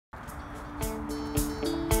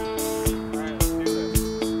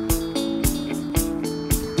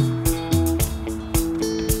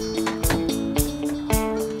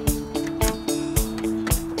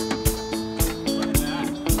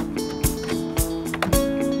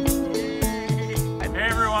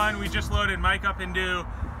just loaded Mike up into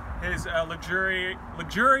his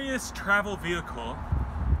luxurious travel vehicle,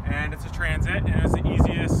 and it's a Transit, and it was the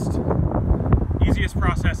easiest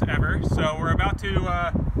process ever. So we're about to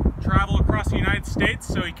travel across the United States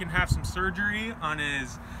so he can have some surgery on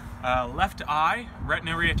his left eye,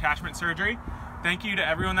 retina reattachment surgery. Thank you to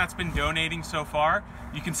everyone that's been donating so far.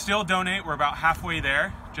 You can still donate, we're about halfway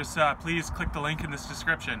there. Just please click the link in this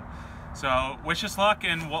description. So wish us luck,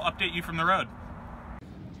 and we'll update you from the road.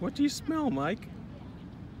 What do you smell, Mike?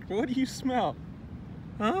 What do you smell?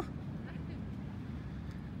 Huh?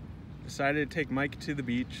 Decided to take Mike to the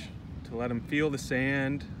beach to let him feel the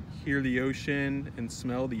sand, hear the ocean, and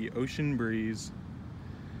smell the ocean breeze.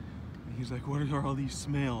 And he's like, what are all these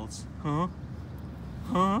smells? Huh?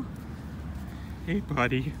 Huh? Hey,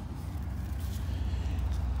 buddy.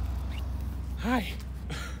 Hi.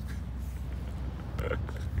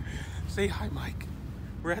 Say hi, Mike.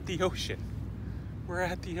 We're at the ocean. We're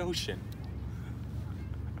at the ocean.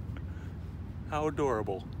 How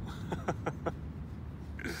adorable.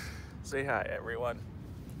 Say hi, everyone.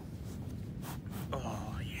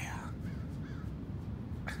 Oh, yeah.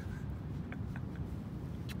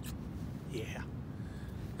 Yeah.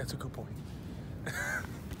 That's a good point.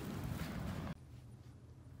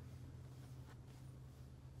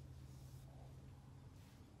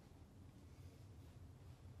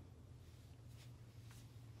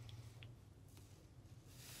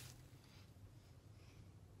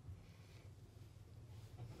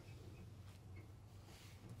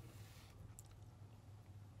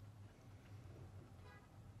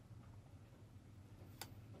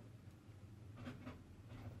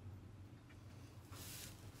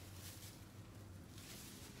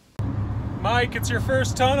 Mike, it's your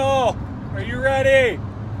first tunnel. Are you ready?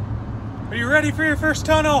 Are you ready for your first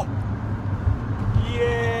tunnel?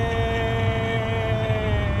 Yay!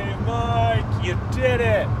 Mike, you did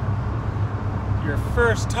it. Your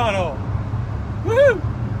first tunnel. Woo!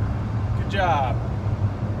 Good job.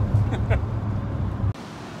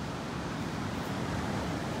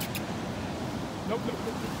 Nope.